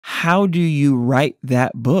how do you write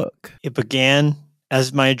that book? It began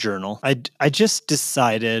as my journal. I just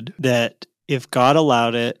decided that if God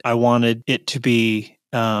allowed it, I wanted it to be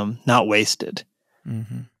not wasted.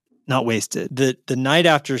 Not wasted. The night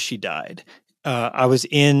after she died, I was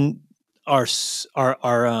in our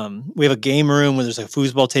we have a game room where there's a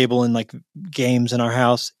foosball table and like games in our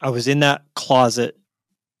house. I was in that closet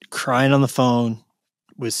crying on the phone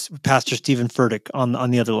with Pastor Stephen Furtick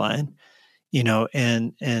on the other line, you know,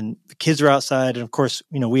 and the kids were outside. And of course,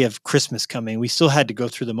 you know, we have Christmas coming. We still had to go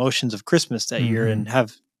through the motions of Christmas that year and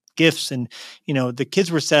have gifts. And, you know, the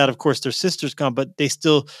kids were sad. Of course, their sister's gone, but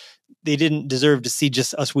they didn't deserve to see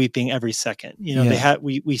just us weeping every second. You know,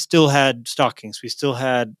 we still had stockings. We still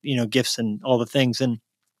had, you know, gifts and all the things. And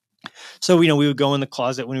so, you know, we would go in the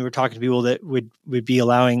closet when we were talking to people that would be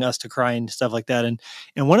allowing us to cry and stuff like that. And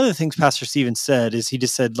one of the things Pastor Stephen said is he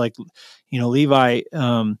just said, like, you know, Levi,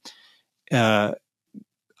 I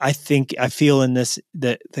feel in this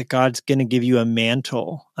that God's going to give you a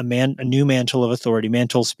mantle, a new mantle of authority.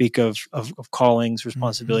 Mantles speak of callings,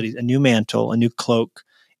 responsibilities, a new mantle, a new cloak.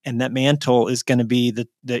 And that mantle is going to be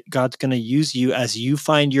that God's going to use you as you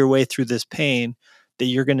find your way through this pain, that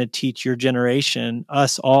you're going to teach your generation,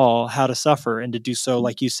 us all, how to suffer, and to do so,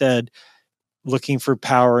 like you said, looking for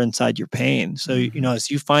power inside your pain. So, you know, as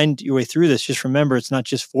you find your way through this, just remember, it's not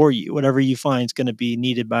just for you. Whatever you find is going to be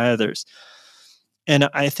needed by others. And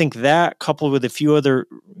I think that, coupled with a few other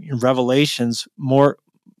revelations,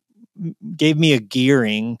 gave me a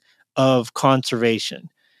gearing of conservation,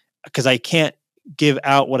 because I can't give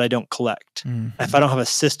out what I don't collect if I don't have a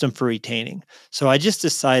system for retaining. So I just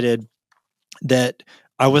decided that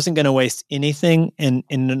I wasn't going to waste anything, and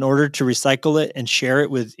in order to recycle it and share it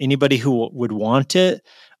with anybody who would want it,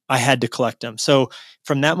 I had to collect them. So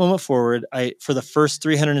from that moment forward, for the first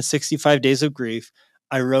 365 days of grief,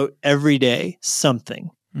 I wrote every day something.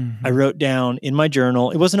 I wrote down in my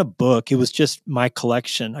journal. It wasn't a book. It was just my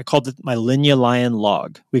collection. I called it my Linya Lion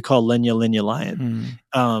log. We call Linya Lion.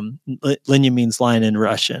 Linya means lion in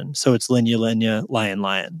Russian. So it's Linya Lion.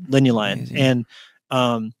 Linya Lion. Amazing.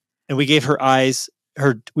 And we gave her eyes.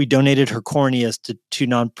 We donated her corneas to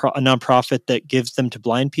a nonprofit that gives them to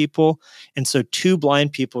blind people. And so 2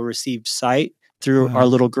 blind people received sight through our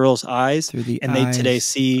little girl's eyes, and they today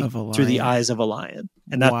see through the eyes of a lion.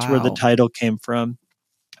 And that's where the title came from.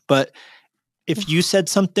 But if you said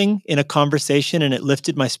something in a conversation and it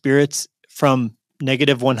lifted my spirits from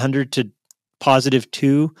 -100 to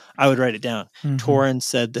 +2, I would write it down. Tauren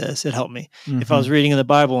said this, it helped me. If I was reading in the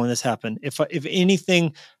Bible and this happened, if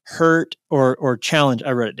anything hurt or challenged,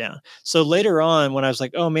 I wrote it down. So later on, when I was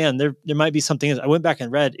like, oh man, there might be something, I went back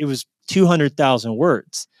and read, it was 200,000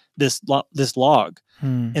 words, this log.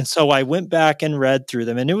 And so I went back and read through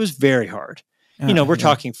them, and it was very hard. You know, we're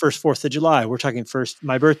talking first 4th of July. We're talking first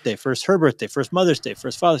my birthday, first her birthday, first Mother's Day,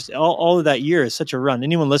 first Father's Day. All of that year is such a run.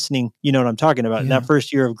 Anyone listening, you know what I'm talking about. And that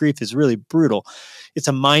first year of grief is really brutal. It's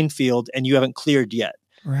a minefield, and you haven't cleared yet.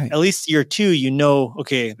 Right. At least year 2, you know,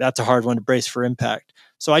 okay, that's a hard one to brace for impact.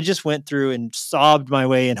 So I just went through and sobbed my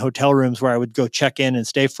way in hotel rooms where I would go check in and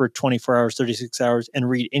stay for 24 hours, 36 hours, and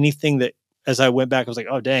read anything that, as I went back, I was like,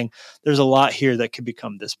 oh, dang, there's a lot here that could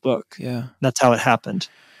become this book. Yeah. And that's how it happened.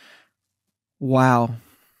 Wow.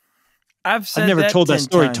 I've never told that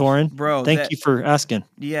story, Tauren. Bro, thank you for asking.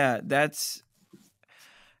 Yeah, that's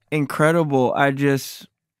incredible. I don't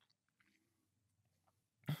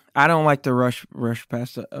like to rush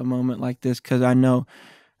past a moment like this, because I know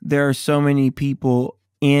there are so many people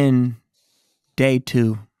in day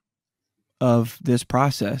 2 of this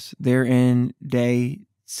process. They're in day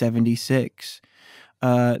 76.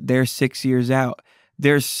 They're 6 years out.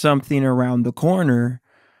 There's something around the corner,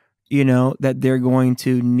 you know, that they're going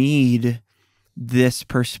to need this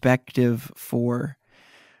perspective for.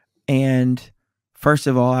 And first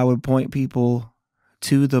of all, I would point people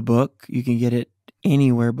to the book. You can get it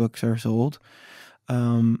anywhere books are sold.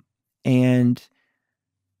 And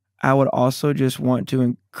I would also just want to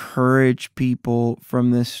encourage people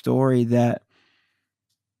from this story that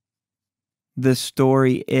the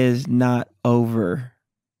story is not over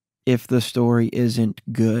if the story isn't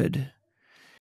good.